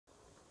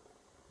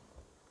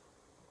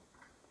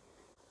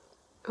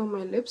Oh,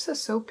 my lips are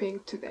so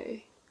pink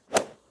today.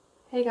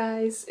 Hey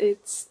guys,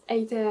 it's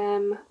 8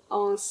 AM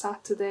on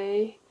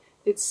Saturday.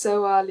 It's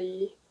so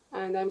early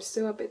and I'm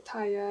still a bit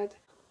tired,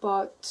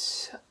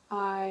 but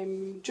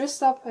I'm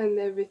dressed up and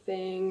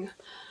everything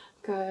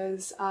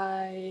because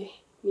I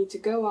need to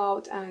go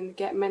out and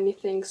get many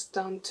things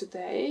done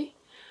today.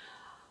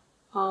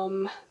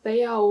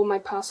 They are all my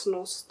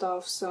personal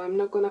stuff, so I'm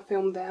not gonna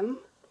film them.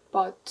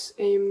 But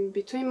in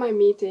between my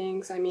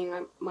meetings,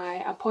 my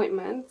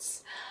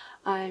appointments,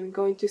 I'm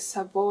going to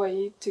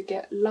Savoy to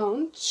get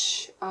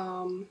lunch,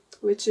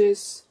 which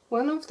is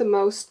one of the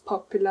most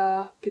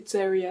popular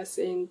pizzerias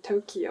in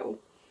Tokyo.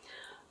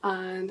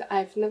 And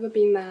I've never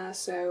been there,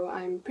 so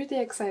I'm pretty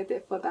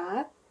excited for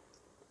that.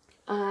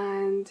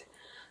 And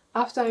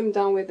after I'm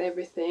done with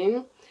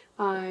everything,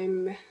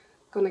 I'm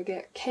gonna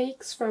get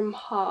cakes from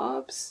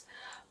Harbs,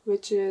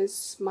 which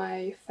is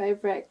my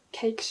favorite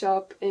cake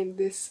shop in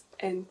this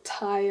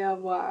entire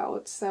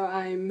world. So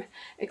I'm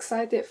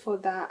excited for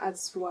that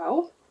as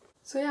well.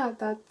 So yeah,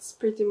 that's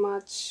pretty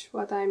much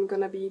what I'm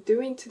gonna be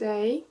doing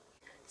today.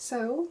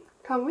 So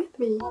come with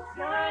me.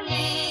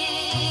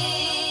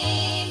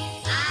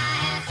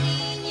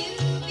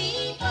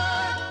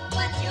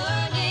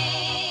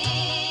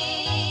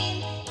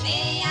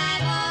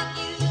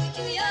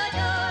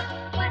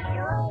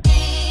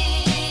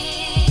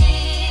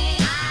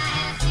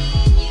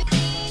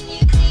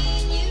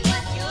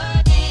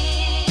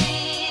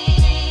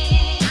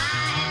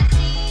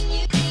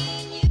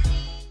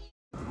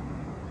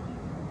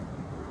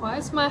 Why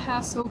is my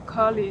hair so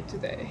curly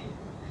today?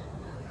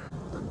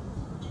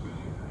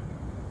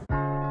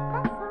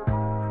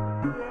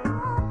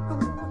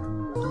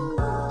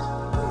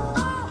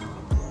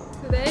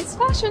 Today's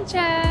fashion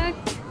check!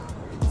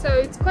 So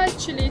it's quite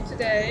chilly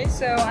today,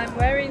 so I'm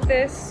wearing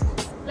this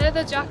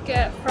leather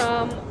jacket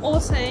from All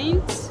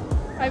Saints.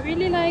 I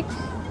really like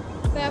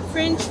their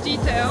fringe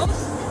details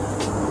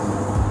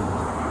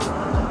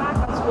on the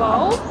back as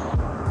well.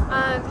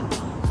 And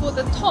for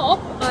the top,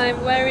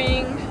 I'm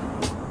wearing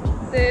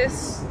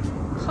this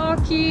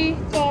khaki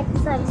top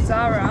from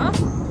Zara.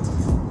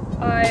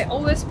 I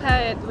always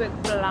pair it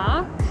with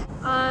black,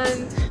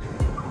 and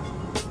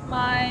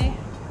my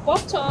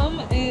bottom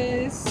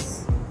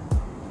is,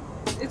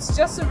 it's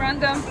just a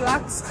random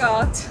black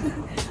skirt.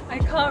 I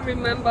can't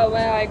remember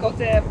where I got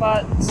it,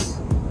 but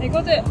I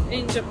got it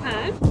in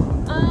Japan.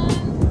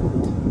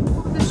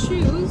 And the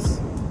shoes,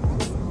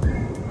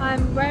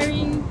 I'm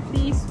wearing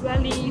these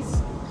wellies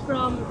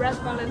from Red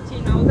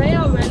Valentino. They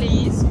are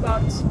wellies,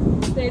 but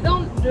they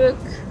don't look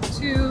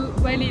too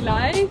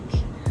welly-like,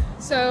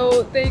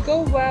 so they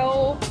go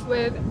well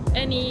with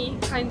any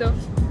kind of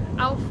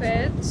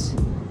outfit.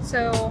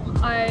 So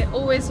I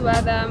always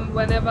wear them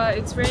whenever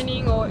it's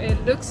raining or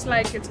it looks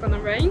like it's gonna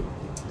rain.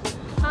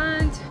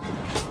 And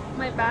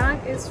my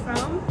bag is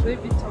from Louis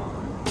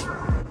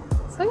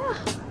Vuitton. So yeah,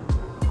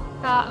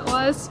 that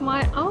was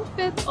my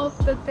outfit of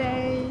the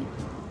day.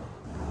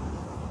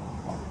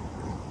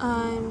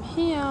 I'm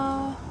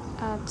here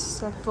at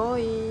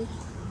Savoy.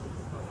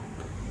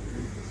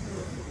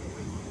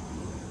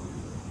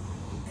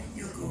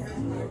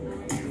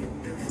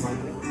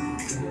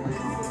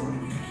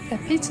 The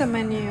pizza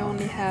menu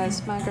only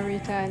has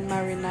Margherita and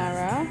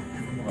Marinara.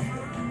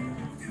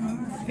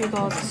 We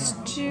got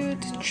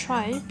stewed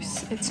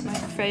tripes. It's my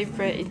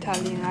favorite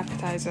Italian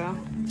appetizer.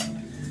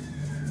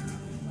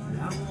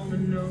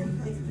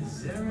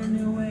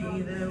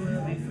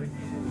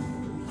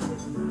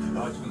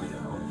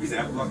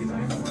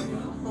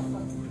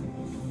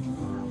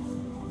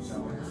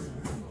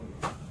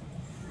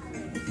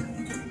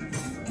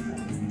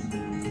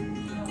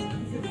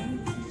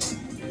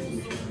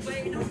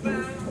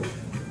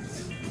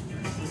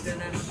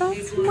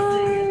 That's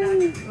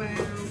mine!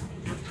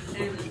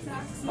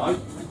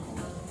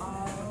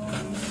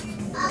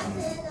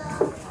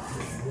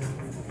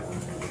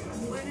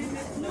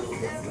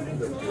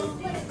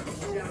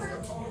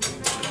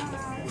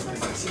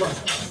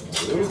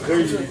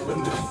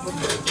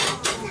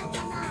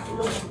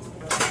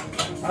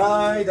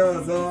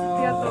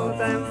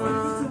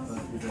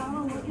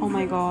 Oh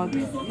my god,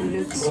 it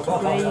looks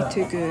way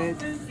too good.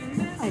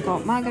 I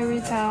got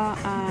margarita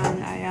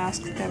and I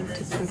asked them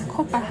to put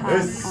copper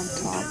ham on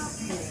top.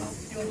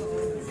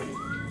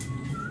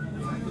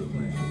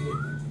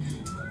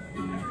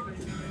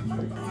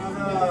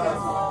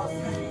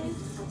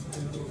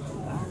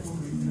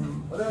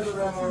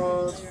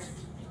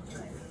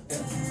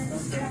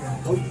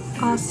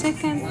 Our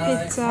second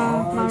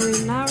pizza,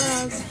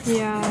 Marinara's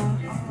here.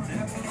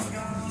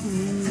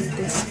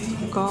 This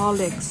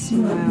garlic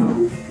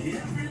smell.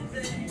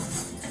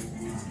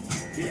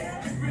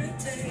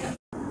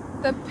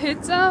 The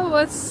pizza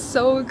was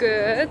so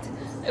good.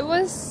 It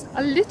was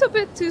a little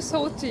bit too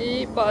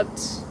salty, but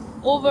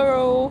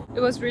overall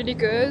it was really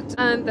good,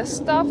 and the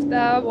staff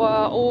there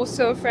were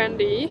also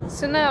friendly.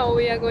 So now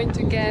we are going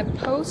to get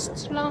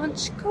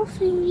post-lunch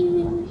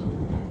coffee.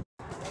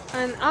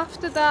 And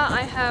after that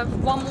I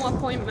have one more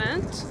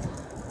appointment,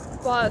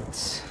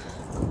 but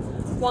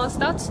once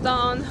that's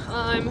done,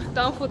 I'm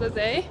done for the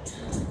day.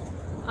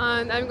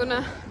 and I'm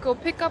gonna go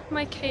pick up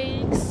my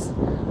cakes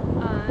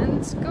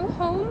and go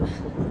home.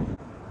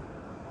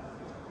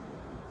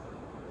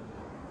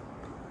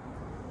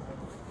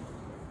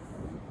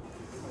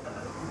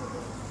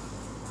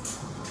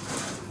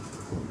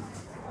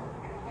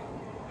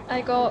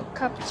 I got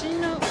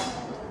cappuccino.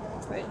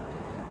 Wait,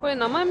 これ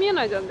名前見え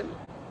ないじゃんでも。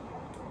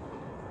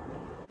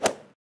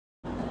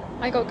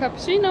I got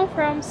cappuccino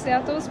from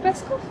Seattle's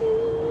Best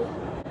Coffee.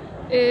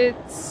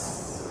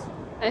 It's,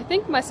 I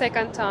think, my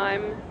second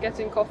time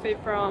getting coffee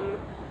from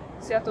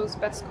Seattle's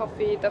Best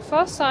Coffee. The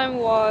first time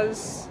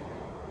was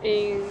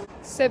in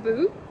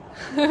Cebu.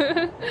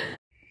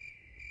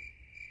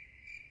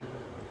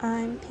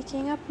 I'm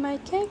picking up my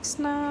cakes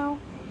now.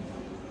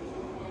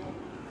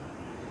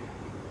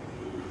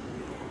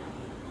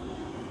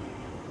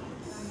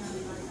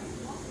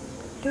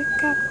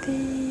 Look at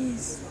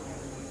these.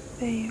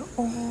 They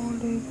all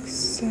look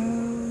so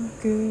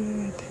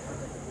good.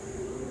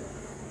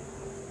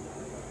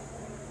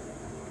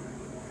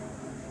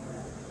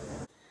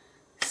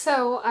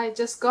 So I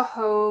just got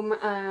home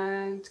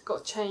and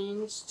got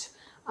changed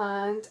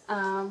and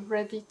I'm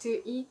ready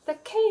to eat the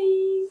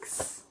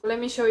cakes. Let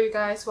me show you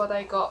guys what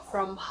I got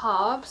from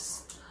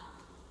Harbs.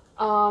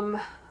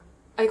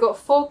 I got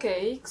 4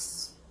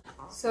 cakes.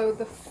 So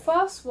the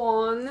first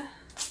one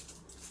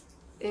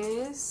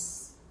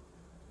is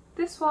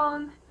this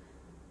one.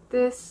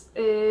 This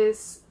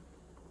is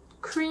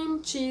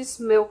cream cheese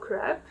milk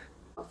crepe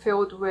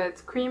filled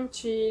with cream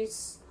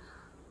cheese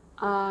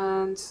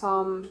and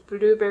some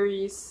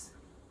blueberries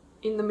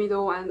in the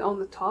middle and on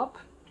the top.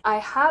 I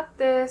had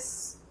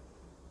this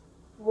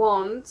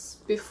once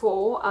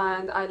before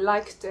and I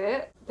liked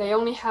it. They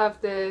only have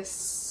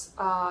this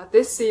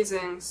this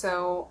season,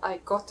 so I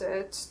got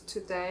it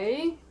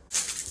today.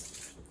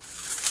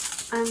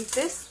 And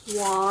this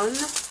one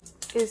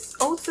is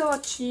also a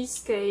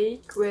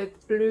cheesecake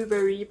with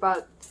blueberry,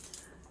 but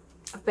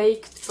a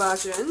baked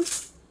version.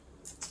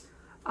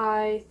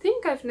 I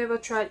think I've never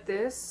tried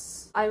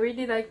this. I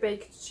really like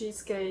baked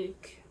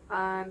cheesecake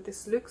and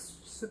this looks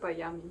super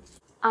yummy.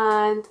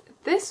 And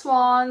this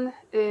one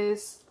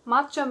is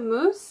matcha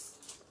mousse.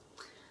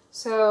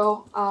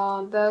 So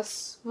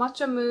there's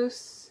matcha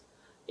mousse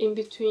in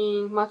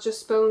between matcha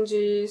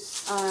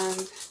sponges,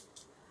 and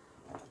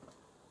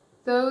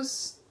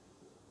those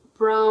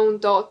brown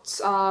dots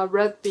are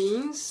red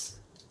beans,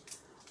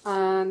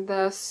 and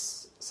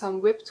there's some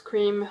whipped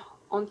cream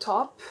on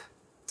top.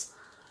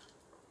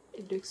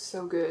 It looks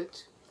so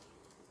good.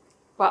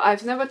 But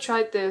I've never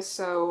tried this,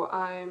 so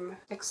I'm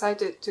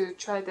excited to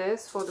try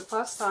this for the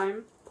first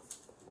time.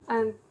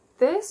 And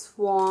this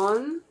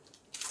one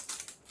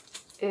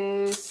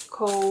is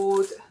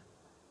called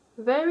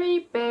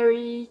Very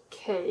Berry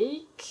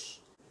Cake.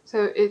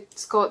 So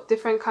it's got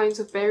different kinds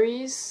of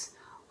berries.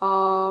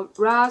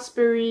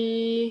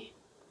 Raspberry,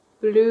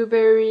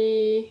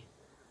 blueberry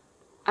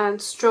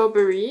and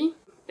strawberry.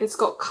 It's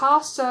got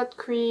custard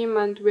cream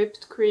and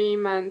whipped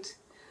cream and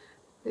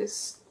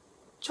this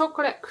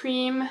chocolate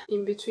cream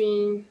in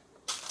between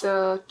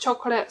the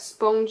chocolate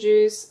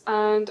sponges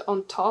and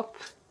on top.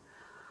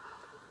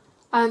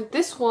 And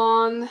this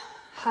one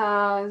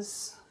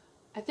has,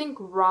 I think,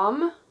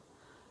 rum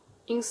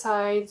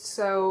inside,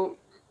 so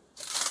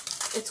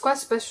it's quite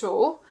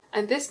special.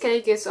 And this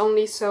cake is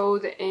only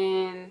sold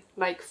in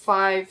like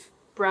 5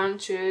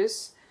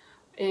 branches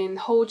in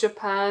whole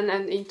Japan,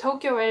 and in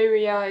Tokyo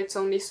area it's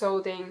only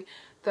sold in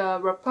the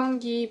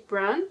Roppongi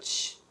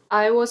branch.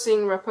 I was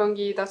in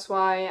Roppongi, that's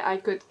why I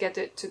could get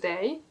it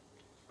today.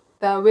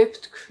 The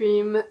whipped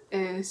cream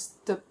is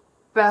the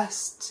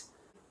best.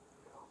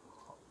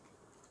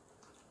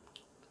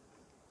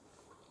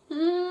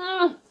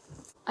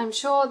 I'm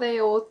sure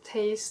they all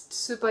taste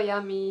super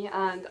yummy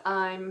and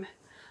I'm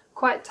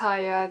quite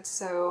tired,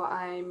 so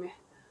I'm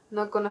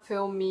not gonna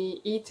film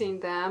me eating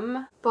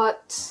them.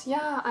 But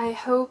yeah, I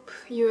hope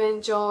you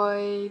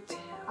enjoyed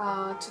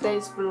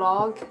today's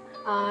vlog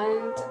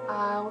and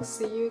I'll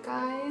see you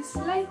guys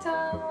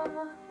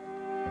later.